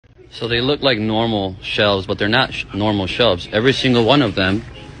So they look like normal shelves, but they're not normal shelves. Every single one of them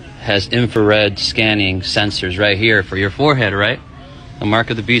has infrared scanning sensors right here for your forehead, right? The mark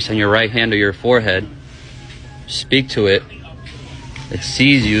of the beast on your right hand or your forehead. Speak to it. It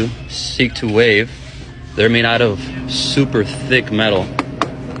sees you. Seek to wave. They're made out of super thick metal.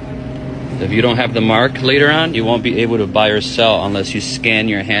 If you don't have the mark later on, you won't be able to buy or sell unless you scan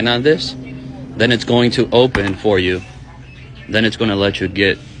your hand on this. Then it's going to open for you. Then it's going to let you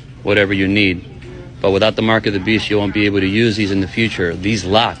get whatever you need. But without the mark of the beast, you won't be able to use these in the future. These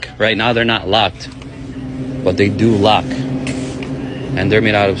lock. Right now they're not locked, but they do lock. And they're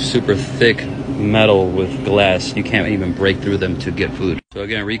made out of super thick metal with glass. You can't even break through them to get food. So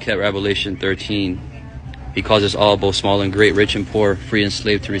again, recap Revelation 13. He calls us all, both small and great, rich and poor, free and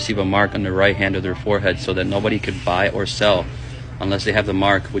slave, to receive a mark on the right hand of their forehead, so that nobody could buy or sell unless they have the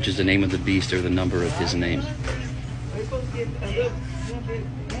mark, which is the name of the beast or the number of his name.